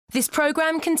This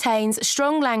programme contains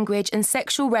strong language and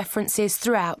sexual references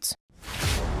throughout.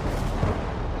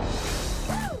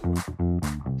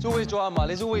 It's always drama.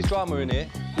 There's always drama in here.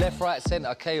 Left, right,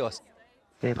 centre, chaos.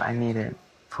 Babe, I need it.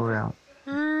 For real.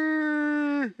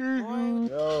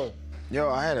 Yo,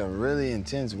 I had a really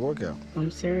intense workout. I'm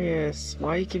serious.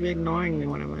 Why you keep ignoring me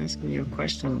when I'm asking you a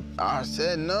question? I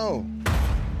said no.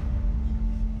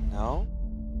 No?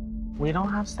 We don't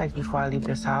have sex before I leave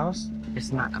this house.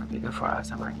 It's not gonna be good for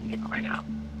us. I'm letting you know right now.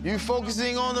 You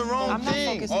focusing on the wrong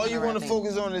thing. All you want to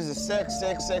focus on is the sex.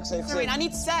 Sorinn, I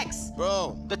need sex.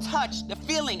 Bro. The touch, the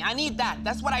feeling, I need that.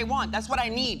 That's what I want. That's what I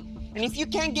need. And if you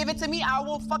can't give it to me, I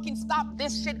will fucking stop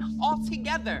this shit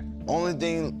altogether. Only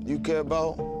thing you care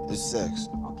about is sex.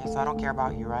 Okay, so I don't care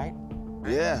about you, right?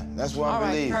 Yeah, that's what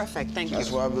I believe. All right, perfect. Thank you.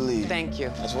 That's what I believe. Thank you.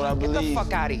 That's what I believe. Get the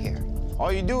fuck out of here.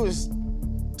 All you do is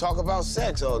talk about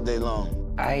sex all day long.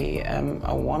 I am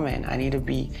a woman. I need to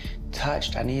be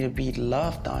touched. I need to be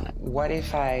loved on. What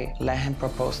if I let him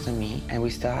propose to me and we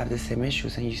still have the same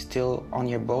issues and you're still on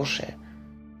your bullshit?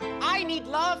 I need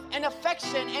love and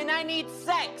affection, and I need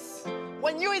sex.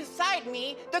 When you're inside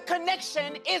me, the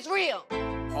connection is real.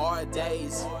 Hard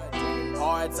days,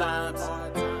 hard times.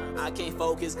 I can't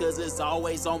focus cause it's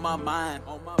always on my mind.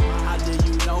 How do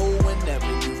you know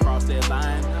whenever you cross that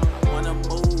line? I wanna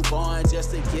move on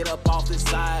just to get up off the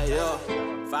side, yeah.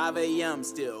 5 a.m.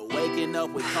 still waking up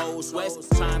with cold sweats,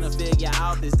 trying to figure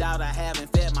out this doubt I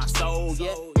haven't fed my soul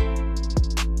yet.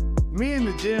 Me and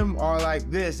the gym are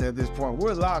like this at this point.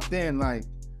 We're locked in. Like,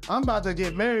 I'm about to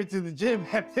get married to the gym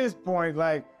at this point.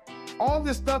 Like, all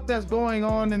this stuff that's going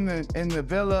on in the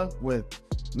villa with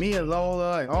me and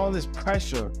Lola and all this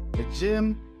pressure, the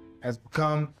gym has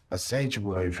become a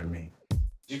sanctuary for me.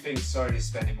 Do you think Sorinn is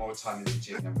spending more time in the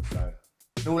gym than with Lola?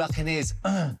 All I can hear is,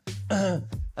 and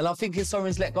I'm thinking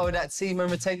Sorinn's let go of that semen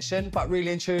retention, but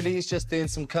really and truly, he's just doing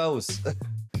some curls.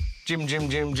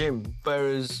 Gym.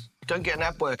 Whereas, don't get an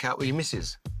ab workout with your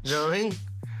missus. You know what I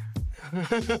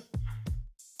mean?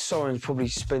 Sorinn's probably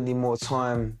spending more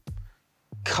time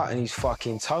cutting his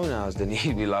fucking toenails than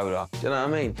he'd be Lola. Do you know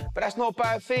what I mean? But that's not a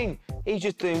bad thing. He's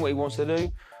just doing what he wants to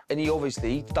do, and he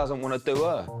obviously doesn't want to do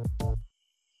her.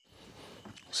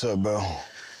 What's up, bro?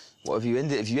 What, have you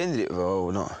ended it with her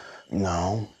or not?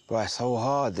 No. Bro, it's so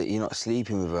hard that you're not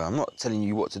sleeping with her. I'm not telling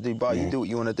you what to do, but you do what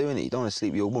you want to do, innit? You don't want to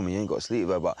sleep with your woman, you ain't got to sleep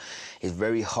with her, but it's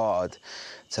very hard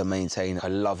to maintain a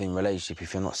loving relationship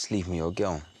if you're not sleeping with your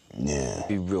girl. Yeah.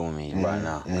 Be real with me right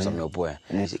now, because I'm your boy.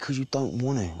 Is it because you don't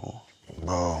want to? Or?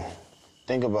 Bro,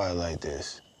 think about it like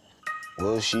this.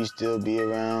 Will she still be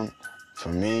around for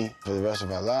me for the rest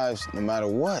of our lives, no matter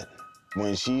what?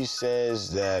 When she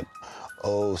says that,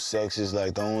 oh, sex is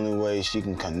like the only way she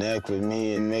can connect with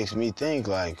me, it makes me think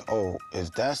like, oh,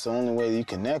 if that's the only way you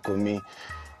connect with me,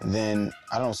 then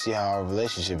I don't see how our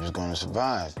relationship is going to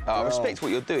survive. I respect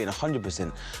what you're doing,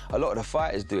 100%. A lot of the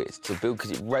fighters do it to build,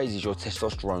 because it raises your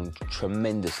testosterone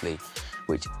tremendously,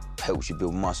 which helps you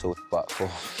build muscle. But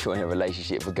if you're in a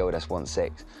relationship with a girl that wants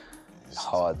sex, it's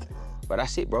hard. But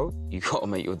that's it, bro. You gotta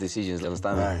make your decisions,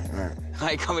 understand me? Right.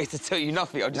 I ain't come here to tell you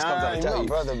nothing. I'll just come down and tell you.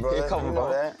 Brother, bro. Yeah, come on, bro.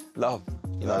 That. Love.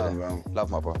 You know that, bro. Love,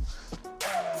 my bro.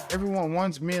 Everyone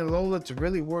wants me and Lola to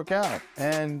really work out.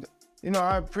 And, you know,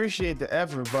 I appreciate the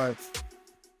effort, but,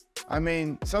 I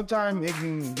mean, sometimes it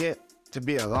can get to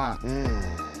be a lot.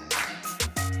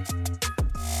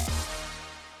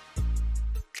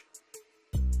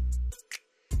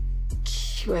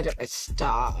 Where do I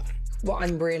start? What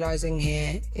I'm realising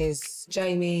here is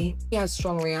Jamie, he has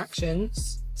strong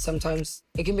reactions. Sometimes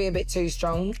it can be a bit too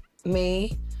strong.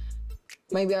 Me,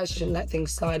 maybe I shouldn't let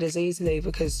things slide as easily,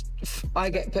 because if I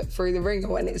get put through the ringer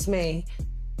when it's me,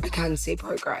 I can see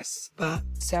progress. But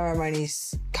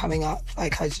ceremony's coming up.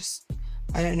 Like, I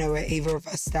don't know where either of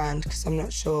us stand, because I'm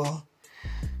not sure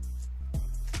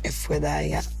if we're there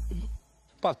yet.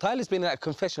 But Tyler's been in that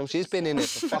confession. She's been in it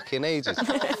for fucking ages.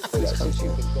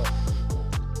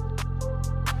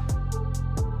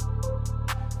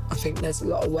 I think there's a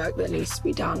lot of work that needs to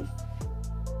be done.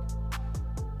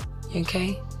 You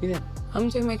okay? Yeah. I'm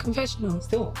doing my confessional.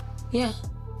 Still? Yeah,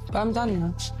 but I'm done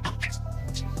now.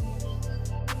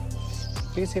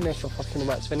 She's in there for fucking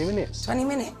about 20 minutes. 20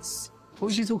 minutes? What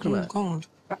was she talking about? Oh, God.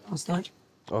 Back last night.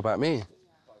 What about me?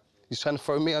 He's trying to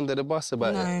throw me under the bus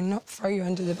about it. No, not throw you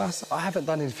under the bus. I haven't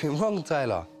done anything wrong,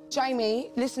 Tyler.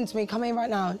 Jamie, listen to me. Come here right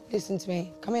now. Listen to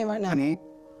me. Come here right now. Honey?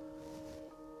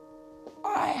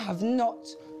 I have not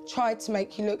tried to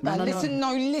make you look bad. Listen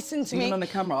to me. Even on the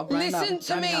camera, right listen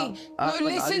to me.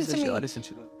 Listen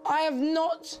to me. I have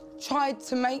not tried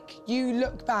to make you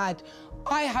look bad.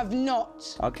 I have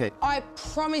not. Okay. I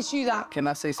promise you that. Can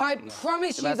I say something? I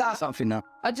promise Can I you say that. something now?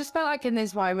 I just felt like in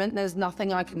this moment, there's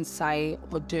nothing I can say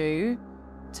or do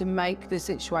to make the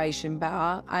situation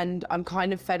better. And I'm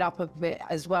kind of fed up a bit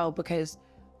as well because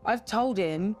I've told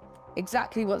him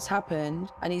exactly what's happened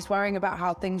and he's worrying about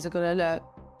how things are going to look.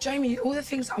 Jamie, all the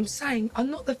things I'm saying are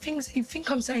not the things that you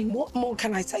think I'm saying. What more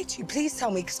can I say to you? Please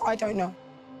tell me, because I don't know.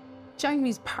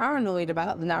 Jamie's paranoid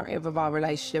about the narrative of our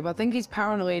relationship. I think he's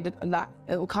paranoid that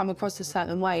it will come across a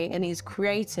certain way and he's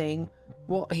creating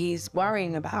what he's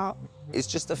worrying about. It's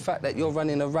just the fact that you're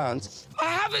running around. I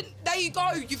haven't. There you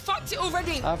go. You fucked it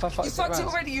already. Have I fucked you fucked it it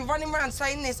already. You're running around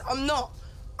saying this. I'm not.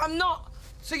 I'm not.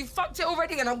 So you fucked it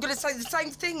already, and I'm gonna say the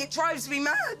same thing. It drives me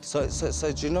mad. So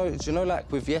do you know,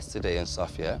 like with yesterday and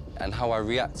stuff, yeah, and how I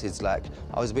reacted, like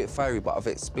I was a bit fiery, but I've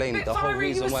explained the whole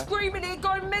reason you were why. Screaming and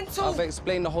going mental. I've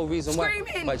explained the whole reason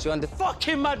Screaming. why. But you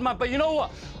fucking madman. But you know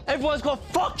what? Everyone's got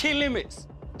fucking limits.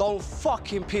 Don't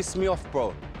fucking piss me off,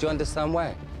 bro. Do you understand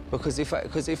why? Because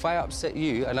if I upset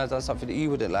you and I've done something that you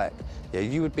wouldn't like, yeah,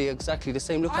 you would be exactly the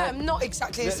same. Look, I am not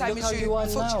exactly the same as you. Look how you are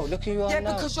now. Look who you are now.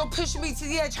 Yeah, because you're pushing me to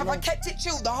the edge. Have I kept it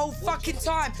chilled the whole fucking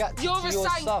time? You're a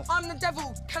saint. I'm the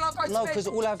devil. Can I go to bed? No, because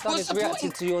all I've done is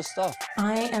reacted to your stuff.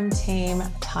 I am team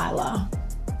Thailah.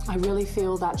 I really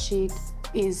feel that she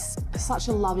is such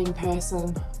a loving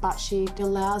person, but she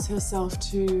allows herself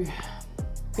to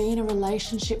be in a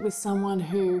relationship with someone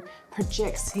who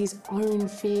projects his own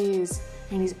fears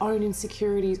and his own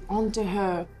insecurities onto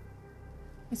her.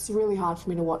 It's really hard for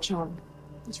me to watch on.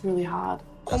 It's really hard.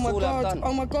 Oh my God,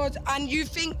 oh my God. And you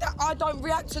think that I don't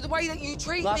react to the way that you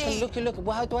treat me? Look,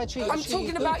 well, how do I treat you? I'm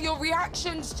talking about your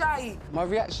reactions, Jay. My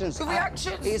reactions? The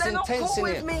reactions, it's they're not intense, cool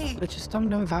innit? with me. I just don't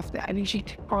know if I have the energy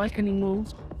to cry anymore.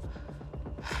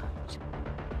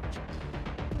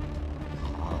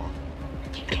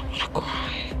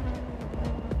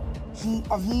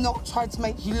 I've not tried to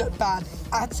make you look bad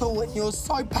at all, and you're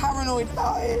so paranoid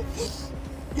about it.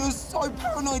 You're so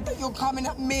paranoid that you're coming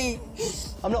at me.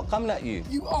 I'm not coming at you.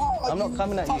 You are. I'm not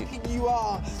coming at you. Fucking you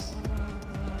are.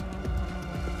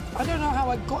 I don't know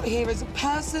how I got here as a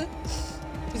person.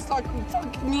 It's like I'm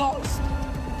fucking lost.